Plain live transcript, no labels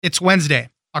It's Wednesday,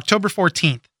 October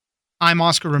 14th. I'm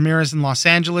Oscar Ramirez in Los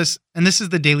Angeles, and this is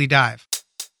the Daily Dive.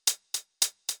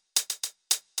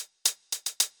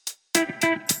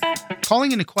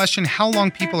 Calling into question how long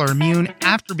people are immune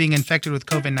after being infected with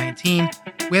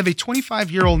COVID-19, we have a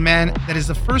 25-year-old man that is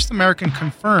the first American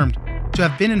confirmed to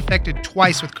have been infected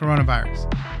twice with coronavirus.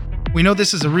 We know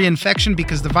this is a reinfection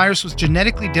because the virus was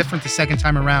genetically different the second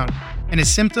time around, and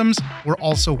his symptoms were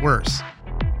also worse.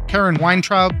 Karen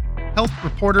Weintraub, health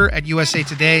reporter at USA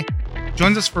Today,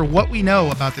 joins us for what we know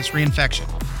about this reinfection.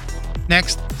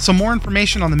 Next, some more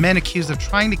information on the men accused of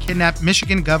trying to kidnap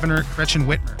Michigan Governor Gretchen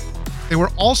Whitmer. They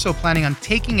were also planning on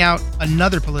taking out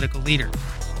another political leader,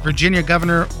 Virginia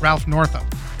Governor Ralph Northam.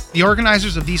 The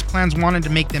organizers of these plans wanted to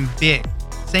make them big,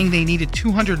 saying they needed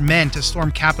 200 men to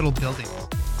storm Capitol buildings.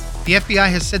 The FBI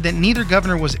has said that neither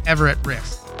governor was ever at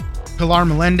risk. Pilar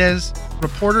Melendez,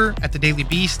 reporter at the Daily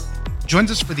Beast,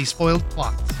 joins us for these foiled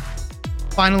plots.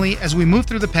 Finally, as we move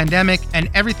through the pandemic and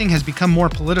everything has become more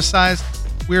politicized,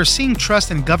 we are seeing trust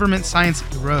in government science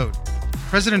erode.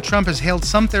 President Trump has hailed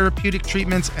some therapeutic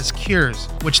treatments as cures,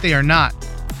 which they are not,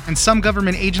 and some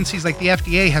government agencies like the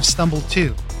FDA have stumbled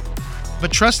too.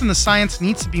 But trust in the science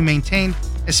needs to be maintained,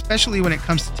 especially when it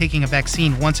comes to taking a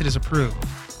vaccine once it is approved.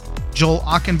 Joel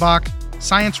Achenbach,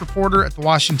 science reporter at The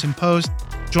Washington Post,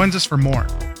 joins us for more.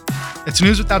 It's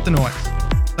news without the noise.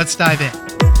 Let's dive in.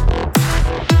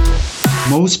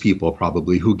 Most people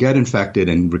probably who get infected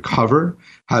and recover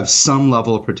have some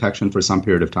level of protection for some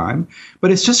period of time.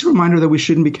 But it's just a reminder that we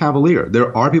shouldn't be cavalier.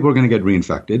 There are people who are going to get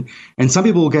reinfected, and some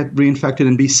people will get reinfected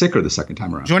and be sicker the second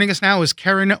time around. Joining us now is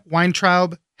Karen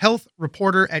Weintraub, health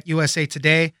reporter at USA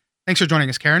Today. Thanks for joining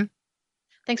us, Karen.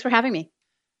 Thanks for having me.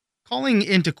 Calling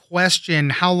into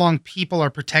question how long people are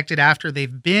protected after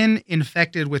they've been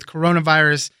infected with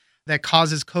coronavirus that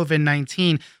causes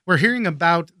COVID-19. We're hearing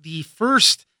about the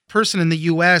first person in the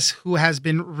U.S. who has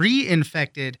been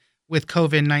reinfected with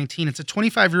COVID-19. It's a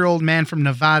 25-year-old man from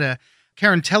Nevada.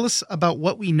 Karen, tell us about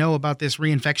what we know about this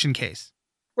reinfection case.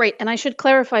 Right. And I should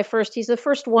clarify first, he's the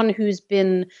first one who's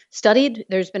been studied.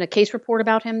 There's been a case report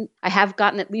about him. I have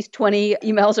gotten at least 20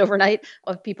 emails overnight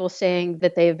of people saying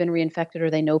that they have been reinfected or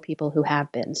they know people who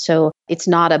have been. So it's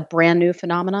not a brand new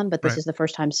phenomenon, but this is the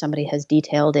first time somebody has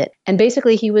detailed it. And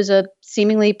basically, he was a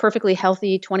seemingly perfectly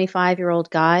healthy 25-year-old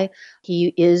guy.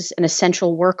 He is an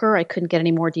essential worker. I couldn't get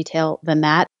any more detail than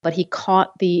that. But he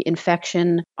caught the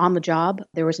infection on the job.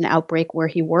 There was an outbreak where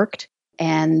he worked.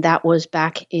 And that was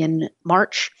back in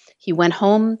March. He went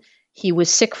home. He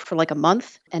was sick for like a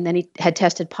month, and then he had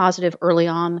tested positive early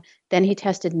on. Then he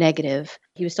tested negative.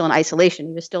 He was still in isolation.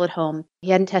 He was still at home.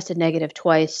 He hadn't tested negative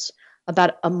twice.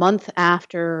 About a month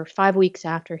after, 5 weeks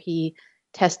after he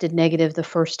tested negative the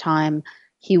first time,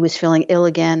 he was feeling ill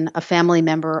again. A family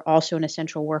member, also an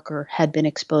essential worker, had been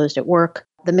exposed at work.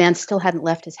 The man still hadn't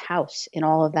left his house in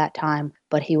all of that time,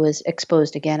 but he was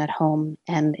exposed again at home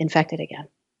and infected again.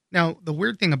 Now, the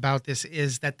weird thing about this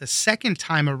is that the second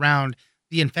time around,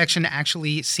 the infection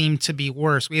actually seemed to be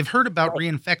worse. We have heard about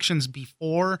reinfections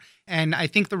before, and I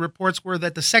think the reports were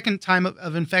that the second time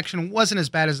of infection wasn't as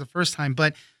bad as the first time.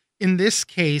 But in this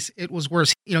case, it was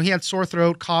worse. You know, he had sore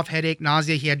throat, cough, headache,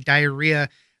 nausea. He had diarrhea.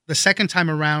 The second time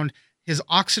around, his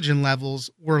oxygen levels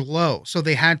were low, so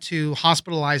they had to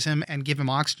hospitalize him and give him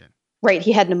oxygen. Right.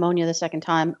 He had pneumonia the second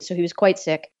time, so he was quite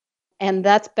sick. And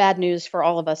that's bad news for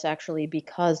all of us, actually,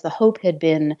 because the hope had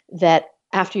been that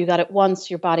after you got it once,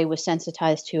 your body was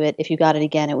sensitized to it. If you got it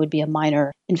again, it would be a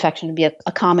minor infection. It would be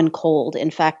a common cold.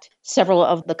 In fact, several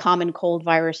of the common cold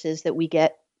viruses that we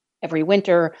get every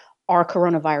winter, our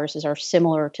coronaviruses, are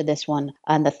similar to this one.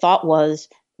 And the thought was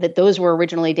that those were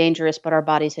originally dangerous, but our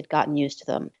bodies had gotten used to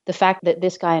them. The fact that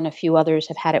this guy and a few others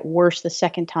have had it worse the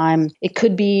second time, it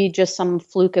could be just some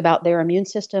fluke about their immune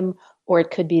system, or it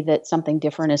could be that something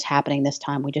different is happening this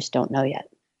time. We just don't know yet.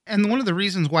 And one of the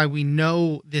reasons why we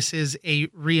know this is a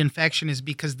reinfection is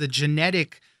because the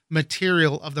genetic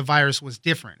material of the virus was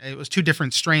different. It was two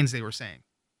different strains, they were saying.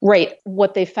 Right.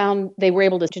 What they found, they were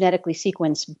able to genetically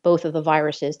sequence both of the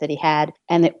viruses that he had,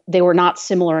 and they were not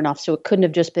similar enough. So it couldn't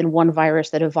have just been one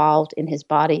virus that evolved in his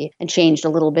body and changed a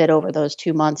little bit over those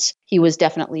 2 months. He was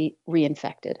definitely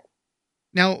reinfected.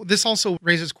 Now, this also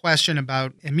raises question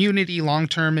about immunity,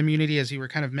 long-term immunity, as you were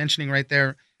kind of mentioning right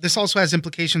there. This also has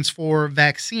implications for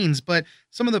vaccines, but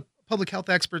some of the public health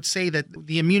experts say that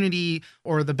the immunity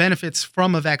or the benefits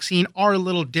from a vaccine are a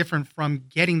little different from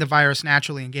getting the virus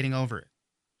naturally and getting over it.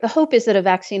 The hope is that a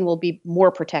vaccine will be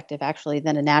more protective, actually,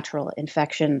 than a natural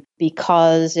infection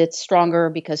because it's stronger,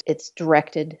 because it's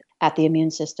directed at the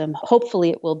immune system.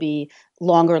 Hopefully, it will be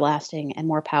longer lasting and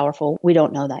more powerful. We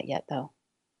don't know that yet, though.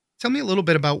 Tell me a little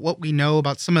bit about what we know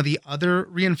about some of the other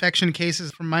reinfection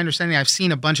cases. From my understanding, I've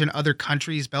seen a bunch in other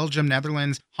countries, Belgium,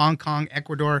 Netherlands, Hong Kong,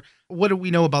 Ecuador. What do we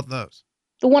know about those?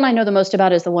 The one I know the most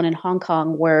about is the one in Hong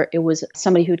Kong, where it was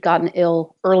somebody who'd gotten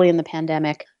ill early in the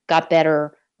pandemic, got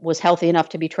better, was healthy enough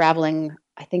to be traveling,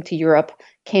 I think, to Europe,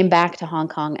 came back to Hong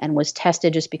Kong and was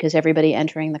tested just because everybody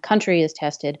entering the country is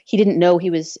tested. He didn't know he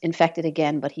was infected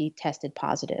again, but he tested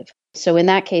positive. So in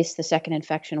that case, the second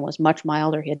infection was much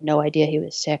milder. He had no idea he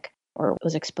was sick or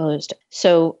was exposed.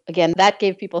 So again, that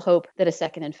gave people hope that a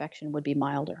second infection would be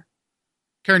milder.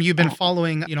 Karen, you've been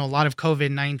following, a lot of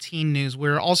COVID-19 news.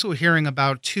 We're also hearing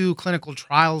about 2 clinical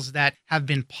trials that have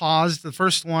been paused. The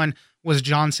first one was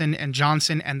Johnson &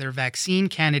 Johnson and their vaccine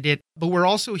candidate. But we're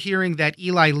also hearing that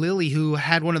Eli Lilly, who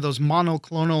had one of those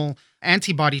monoclonal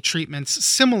antibody treatments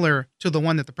similar to the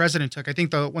one that the president took. I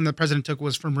think the one the president took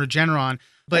was from Regeneron.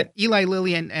 But Eli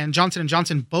Lilly and Johnson &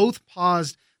 Johnson both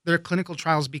paused their clinical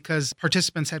trials because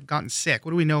participants had gotten sick.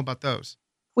 What do we know about those?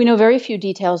 We know very few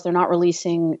details. They're not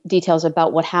releasing details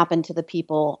about what happened to the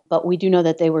people, but we do know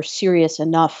that they were serious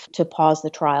enough to pause the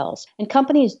trials. And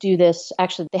companies do this.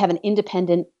 Actually, they have an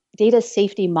independent data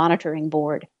safety monitoring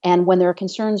board. And when there are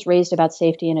concerns raised about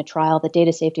safety in a trial, the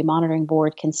data safety monitoring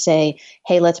board can say,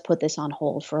 hey, let's put this on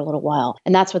hold for a little while.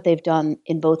 And that's what they've done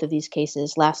in both of these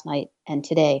cases last night and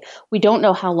today. We don't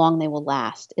know how long they will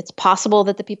last. It's possible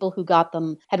that the people who got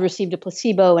them had received a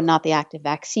placebo and not the active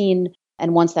vaccine.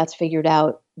 And once that's figured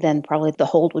out, then probably the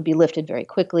hold would be lifted very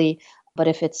quickly. But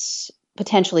if it's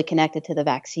potentially connected to the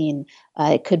vaccine,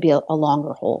 it could be a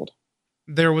longer hold.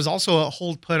 There was also a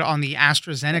hold put on the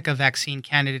AstraZeneca vaccine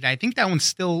candidate. I think that one's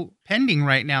still pending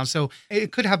right now. So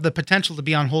it could have the potential to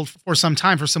be on hold for some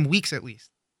time, for some weeks at least.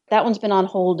 That one's been on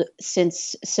hold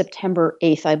since September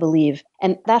 8th, I believe.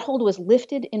 And that hold was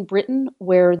lifted in Britain,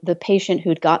 where the patient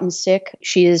who'd gotten sick,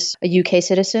 she is a UK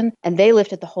citizen, and they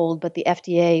lifted the hold, but the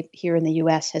FDA here in the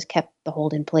US has kept the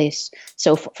hold in place.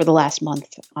 So for the last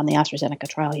month on the AstraZeneca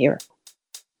trial here.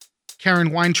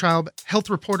 Karen Weintraub, health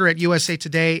reporter at USA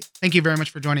Today. Thank you very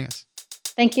much for joining us.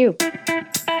 Thank you.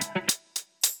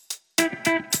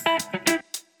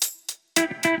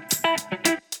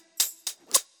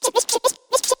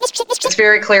 It's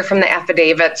very clear from the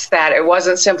affidavits that it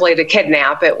wasn't simply to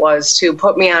kidnap, it was to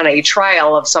put me on a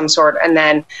trial of some sort and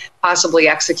then possibly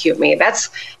execute me. That's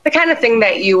the kind of thing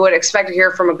that you would expect to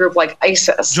hear from a group like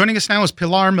ISIS. Joining us now is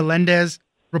Pilar Melendez,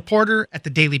 reporter at the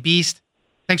Daily Beast.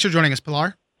 Thanks for joining us,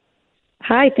 Pilar.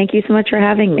 Hi, thank you so much for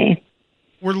having me.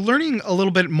 We're learning a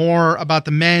little bit more about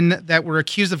the men that were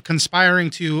accused of conspiring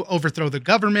to overthrow the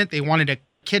government. They wanted to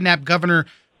kidnap Governor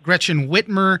Gretchen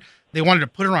Whitmer. They wanted to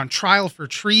put her on trial for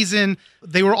treason.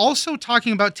 They were also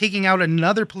talking about taking out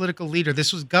another political leader.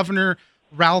 This was Governor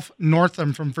Ralph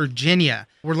Northam from Virginia.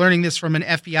 We're learning this from an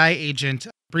FBI agent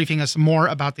briefing us more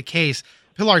about the case.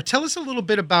 Pilar, tell us a little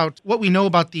bit about what we know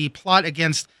about the plot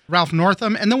against Ralph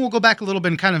Northam, and then we'll go back a little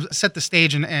bit and kind of set the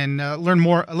stage and learn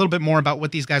a little bit more about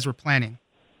what these guys were planning.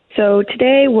 So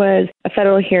today was a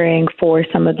federal hearing for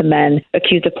some of the men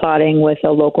accused of plotting with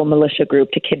a local militia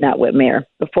group to kidnap Whitmer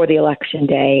before the election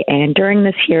day. And during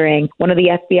this hearing, one of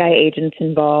the FBI agents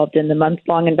involved in the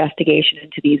month-long investigation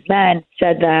into these men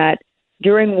said that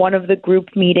during one of the group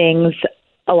meetings,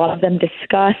 a lot of them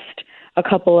discussed a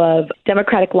couple of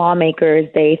Democratic lawmakers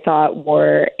they thought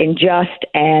were unjust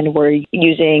and were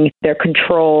using their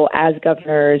control as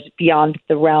governors beyond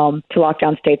the realm to lock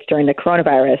down states during the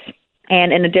coronavirus.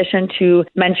 And in addition to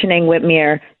mentioning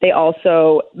Whitmer, they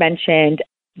also mentioned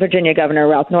Virginia Governor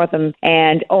Ralph Northam,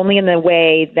 and only in the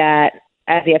way that,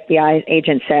 as the FBI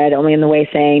agent said, only in the way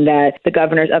saying that the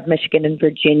governors of Michigan and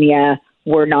Virginia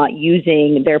were not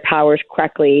using their powers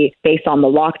correctly based on the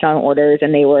lockdown orders,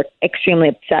 and they were extremely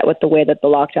upset with the way that the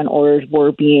lockdown orders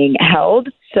were being held.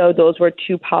 So those were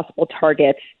 2 possible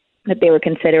targets that they were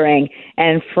considering.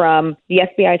 And from the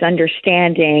FBI's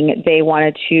understanding, they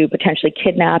wanted to potentially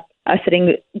kidnap a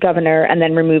sitting governor and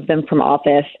then remove them from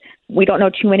office. We don't know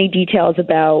too many details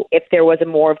about if there was a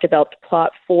more developed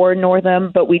plot for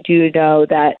Northam, but we do know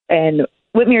that in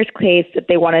Whitmer's case, that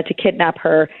they wanted to kidnap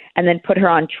her and then put her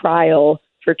on trial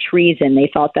for treason. They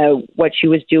thought that what she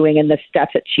was doing and the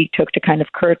steps that she took to kind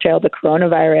of curtail the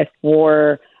coronavirus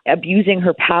were abusing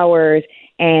her powers,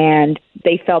 and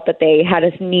they felt that they had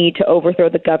a need to overthrow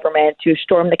the government, to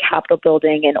storm the Capitol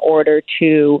building in order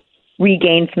to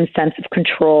regain some sense of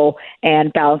control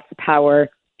and balance the power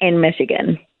in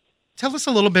Michigan. Tell us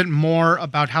a little bit more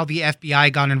about how the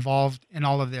FBI got involved in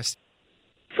all of this.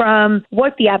 From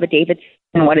what the affidavits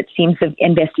and what it seems the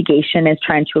investigation is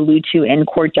trying to allude to in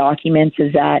court documents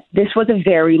is that this was a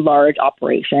very large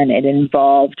operation. It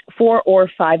involved 4 or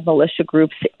 5 militia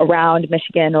groups around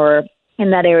Michigan or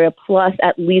in that area, plus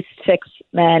at least 6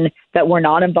 men that were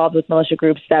not involved with militia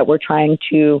groups that were trying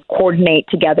to coordinate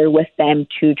together with them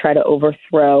to try to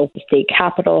overthrow the state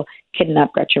capitol,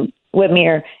 kidnap Gretchen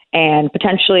Whitmer, and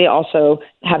potentially also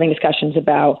having discussions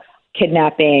about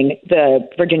kidnapping the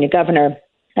Virginia governor.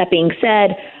 That being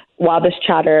said, while this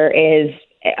chatter is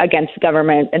against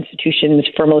government institutions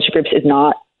for militia groups is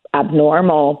not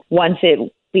abnormal, once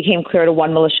it became clear to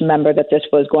one militia member that this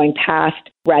was going past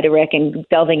rhetoric and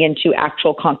delving into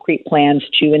actual concrete plans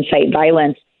to incite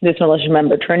violence, this militia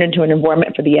member turned into an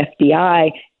informant for the FBI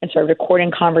and started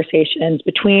recording conversations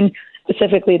between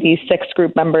specifically these 6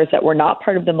 group members that were not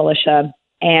part of the militia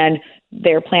and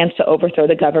their plans to overthrow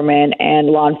the government and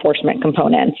law enforcement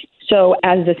components. So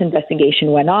as this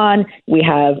investigation went on, we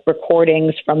have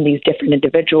recordings from these different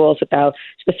individuals about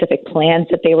specific plans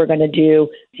that they were going to do,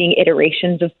 seeing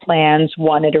iterations of plans,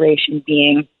 one iteration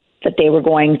being that they were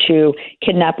going to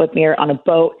kidnap Whitmer on a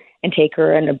boat and take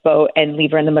her in a boat and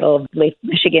leave her in the middle of Lake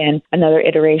Michigan. Another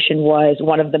iteration was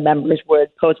one of the members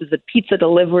would pose as a pizza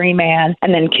delivery man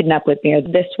and then kidnap Whitmer.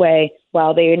 This way,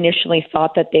 while they initially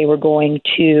thought that they were going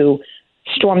to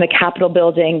storm the Capitol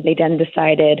building, they then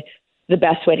decided the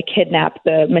best way to kidnap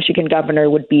the Michigan governor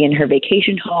would be in her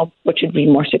vacation home, which would be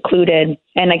more secluded.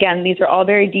 And again, these are all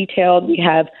very detailed. We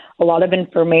have a lot of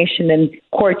information in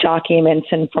court documents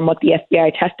and from what the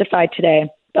FBI testified today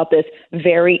about this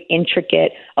very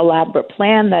intricate, elaborate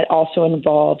plan that also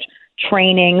involved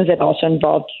trainings, that also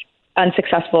involved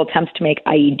unsuccessful attempts to make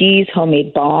IEDs,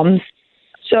 homemade bombs.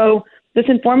 So this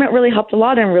informant really helped a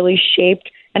lot and really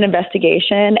shaped an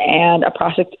investigation and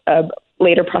a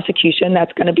later prosecution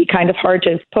that's going to be kind of hard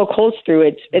to poke holes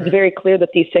through. It's very clear that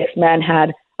these 6 men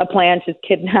had a plan to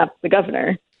kidnap the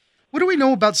governor. What do we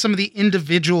know about some of the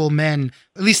individual men,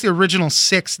 at least the original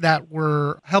 6 that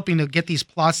were helping to get these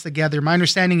plots together? My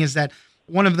understanding is that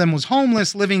one of them was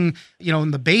homeless, living,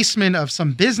 in the basement of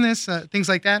some business, things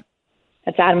like that.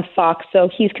 That's Adam Fox. So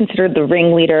he's considered the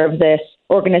ringleader of this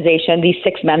organization. These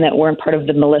 6 men that weren't part of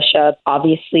the militia,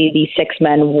 obviously these 6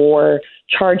 men were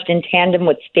charged in tandem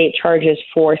with state charges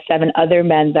for 7 other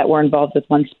men that were involved with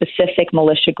one specific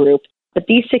militia group. But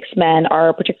these 6 men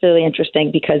are particularly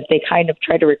interesting because they kind of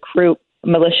try to recruit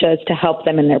militias to help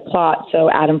them in their plot. So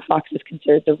Adam Fox is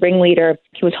considered the ringleader.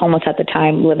 He was homeless at the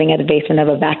time, living at the basement of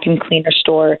a vacuum cleaner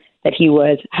store that he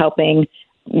was helping,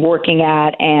 working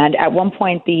at. And at one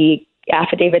point, the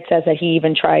affidavit says that he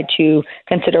even tried to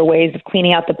consider ways of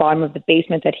cleaning out the bottom of the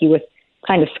basement that he was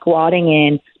kind of squatting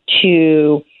in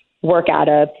to work out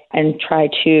of and try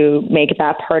to make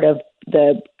that part of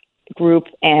the group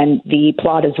and the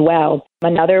plot as well.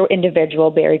 Another individual,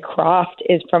 Barry Croft,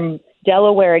 is from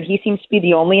Delaware, and he seems to be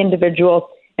the only individual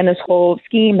in this whole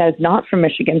scheme that is not from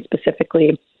Michigan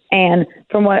specifically. And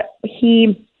from what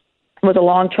he was a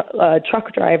long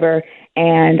truck driver,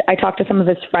 and I talked to some of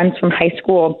his friends from high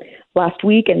school last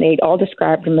week, and they all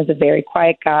described him as a very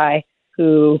quiet guy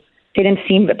who didn't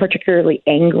seem particularly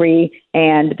angry,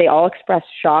 and they all expressed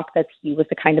shock that he was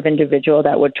the kind of individual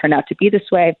that would turn out to be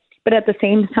this way. But at the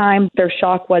same time, their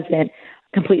shock wasn't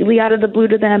completely out of the blue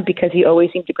to them because he always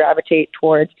seemed to gravitate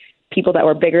towards people that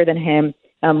were bigger than him,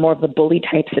 more of the bully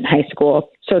types in high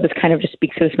school. So this kind of just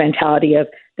speaks to this mentality of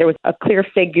there was a clear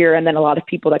figure and then a lot of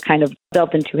people that kind of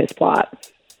delved into his plot.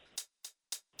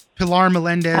 Pilar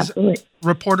Melendez, Absolutely.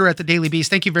 Reporter at the Daily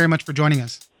Beast. Thank you very much for joining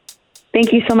us.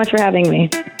 Thank you so much for having me.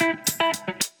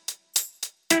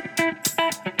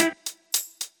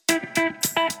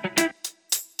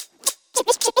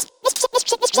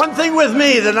 One thing with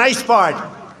me, the nice part,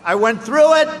 I went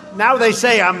through it. Now they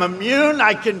say I'm immune.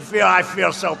 I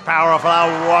feel so powerful.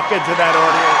 I'll walk into that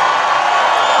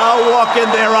audience. I'll walk in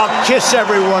there. I'll kiss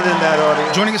everyone in that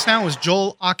audience. Joining us now is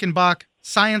Joel Achenbach,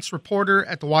 science reporter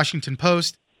at the Washington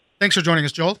Post. Thanks for joining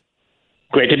us, Joel.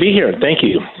 Great to be here. Thank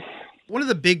you. One of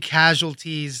the big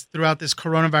casualties throughout this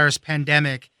coronavirus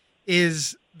pandemic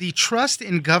is the trust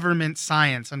in government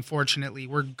science, unfortunately.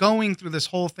 We're going through this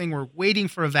whole thing. We're waiting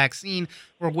for a vaccine.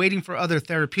 We're waiting for other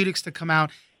therapeutics to come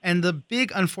out. And the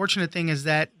big unfortunate thing is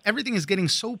that everything is getting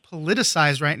so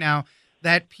politicized right now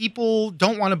that people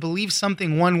don't want to believe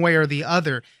something one way or the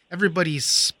other. Everybody's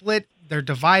split. They're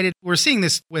divided. We're seeing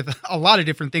this with a lot of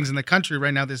different things in the country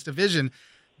right now, this division.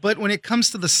 But when it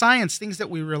comes to the science, things that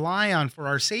we rely on for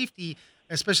our safety,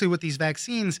 especially with these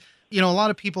vaccines, a lot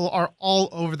of people are all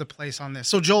over the place on this.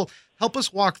 So, Joel, help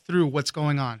us walk through what's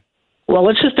going on. Well,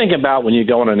 let's just think about when you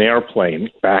go on an airplane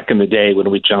back in the day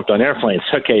when we jumped on airplanes.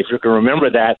 Okay, if you can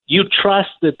remember that, you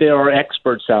trust that there are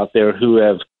experts out there who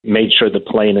have made sure the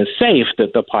plane is safe,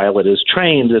 that the pilot is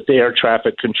trained, that the air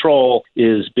traffic control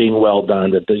is being well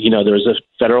done, that there's a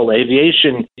Federal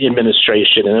Aviation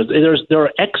Administration, and there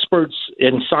are experts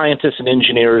and scientists and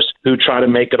engineers who try to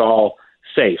make it all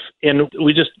safe. And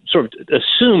we just sort of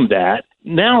assume that.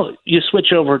 Now you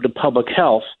switch over to public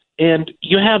health, and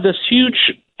you have this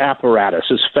huge apparatus,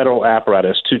 this federal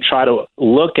apparatus, to try to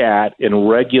look at and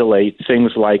regulate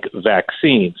things like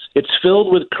vaccines. It's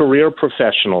filled with career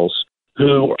professionals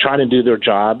who are trying to do their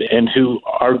job and who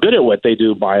are good at what they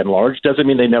do by and large. Doesn't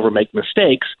mean they never make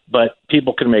mistakes, but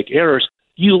people can make errors.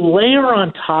 You layer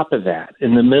on top of that,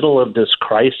 in the middle of this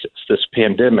crisis, this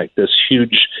pandemic, this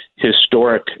huge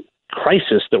historic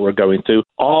crisis that we're going through,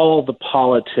 all the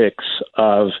politics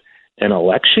of an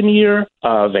election year,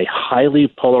 of a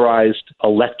highly polarized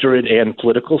electorate and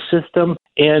political system.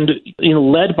 And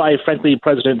led by, frankly,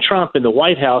 President Trump in the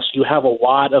White House, you have a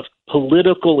lot of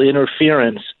political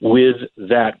interference with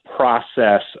that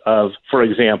process of, for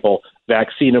example,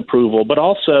 vaccine approval, but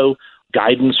also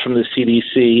guidance from the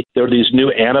CDC. There are these new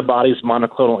antibodies,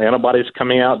 monoclonal antibodies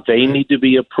coming out. They need to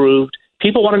be approved.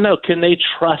 People want to know, can they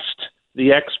trust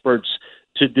the experts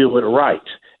to do it right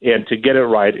and to get it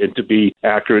right and to be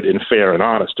accurate and fair and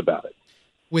honest about it?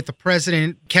 With the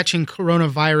president catching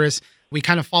coronavirus, we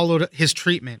kind of followed his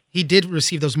treatment. He did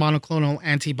receive those monoclonal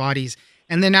antibodies.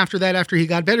 And then after that, after he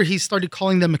got better, he started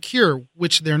calling them a cure,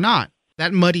 which they're not.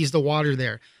 That muddies the water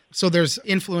there. So there's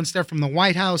influence there from the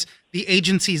White House. The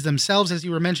agencies themselves, as you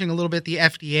were mentioning a little bit, the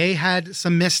FDA had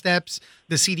some missteps.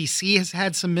 The CDC has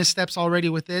had some missteps already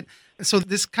with it. So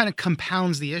this kind of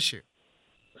compounds the issue.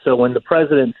 So when the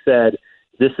president said,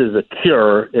 this is a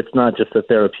cure, it's not just a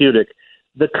therapeutic,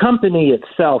 the company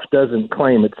itself doesn't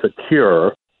claim it's a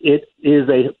cure. It is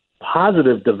a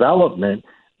positive development.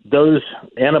 Those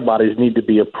antibodies need to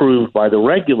be approved by the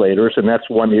regulators, and that's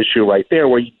one issue right there,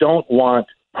 where you don't want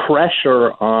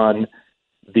pressure on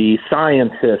the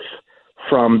scientists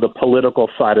from the political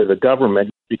side of the government,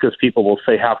 because people will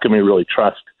say, how can we really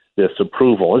trust this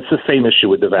approval? It's the same issue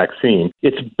with the vaccine.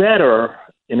 It's better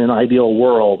in an ideal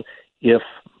world if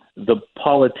the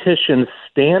politicians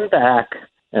stand back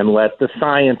and let the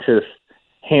scientists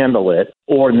handle it,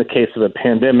 or in the case of a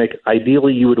pandemic,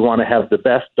 ideally you would want to have the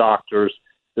best doctors,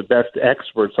 the best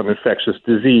experts on infectious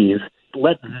disease.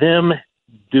 Let them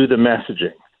do the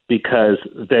messaging because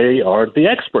they are the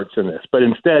experts in this. But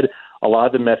instead, a lot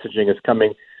of the messaging is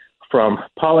coming from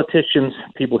politicians,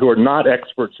 people who are not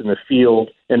experts in the field,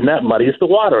 and that muddies the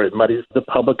water. It muddies the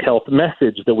public health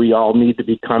message that we all need to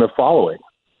be kind of following.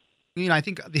 I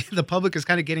think the public is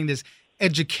kind of getting this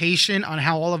education on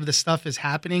how all of this stuff is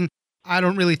happening. I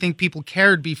don't really think people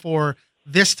cared before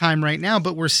this time right now,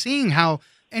 but we're seeing how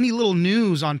any little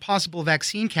news on possible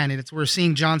vaccine candidates, we're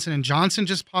seeing Johnson & Johnson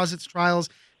just pause its trials,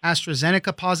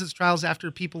 AstraZeneca pause its trials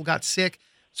after people got sick.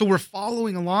 So we're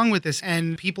following along with this,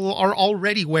 and people are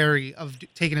already wary of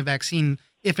taking a vaccine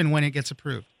if and when it gets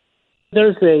approved.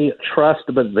 There's a trust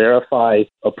but verify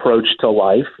approach to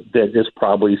life that is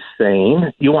probably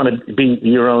sane. You want to be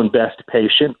your own best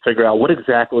patient, figure out what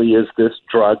exactly is this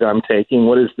drug I'm taking,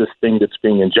 what is this thing that's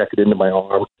being injected into my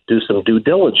arm, do some due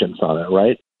diligence on it,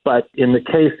 right? But in the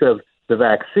case of the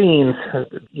vaccines,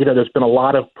 there's been a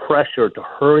lot of pressure to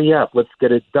hurry up, let's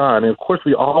get it done. And of course,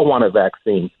 we all want a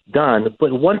vaccine done.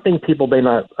 But one thing people may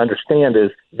not understand is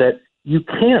that you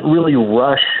can't really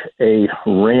rush a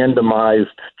randomized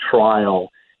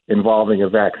trial involving a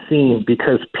vaccine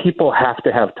because people have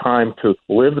to have time to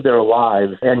live their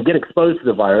lives and get exposed to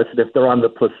the virus. And if they're on the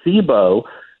placebo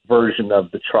version of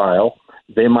the trial,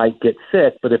 they might get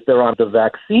sick. But if they're on the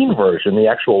vaccine version, the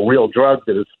actual real drug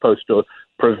that is supposed to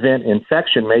prevent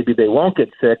infection, maybe they won't get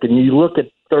sick. And you look at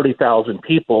 30,000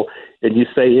 people and you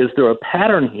say, is there a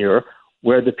pattern here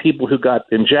where the people who got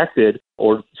injected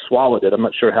or swallowed it, I'm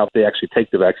not sure how they actually take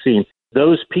the vaccine,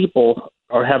 those people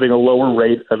are having a lower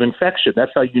rate of infection. That's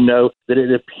how you know that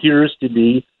it appears to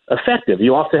be effective.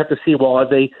 You also have to see, well, are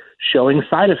they showing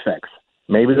side effects?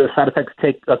 Maybe the side effects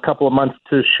take a couple of months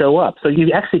to show up. So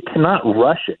you actually cannot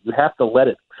rush it. You have to let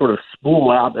it sort of spool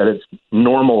out at its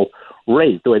normal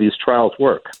rate, the way these trials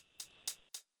work.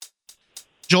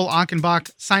 Joel Achenbach,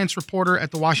 science reporter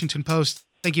at The Washington Post.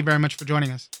 Thank you very much for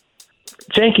joining us.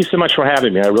 Thank you so much for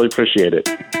having me. I really appreciate it.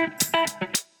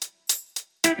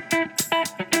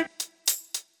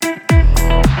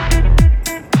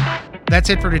 That's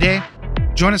it for today.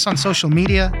 Join us on social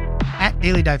media at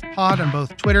Daily Dive Pod on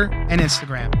both Twitter and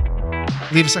Instagram.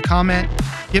 Leave us a comment,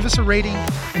 give us a rating,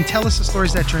 and tell us the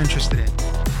stories that you're interested in.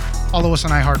 follow us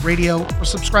on iHeartRadio, or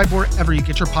subscribe wherever you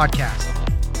get your podcasts.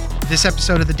 This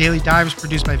episode of The Daily Dive is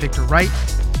produced by Victor Wright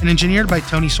and engineered by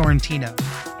Tony Sorrentino.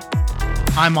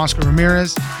 I'm Oscar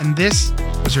Ramirez, and this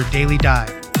was your Daily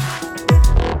Dive.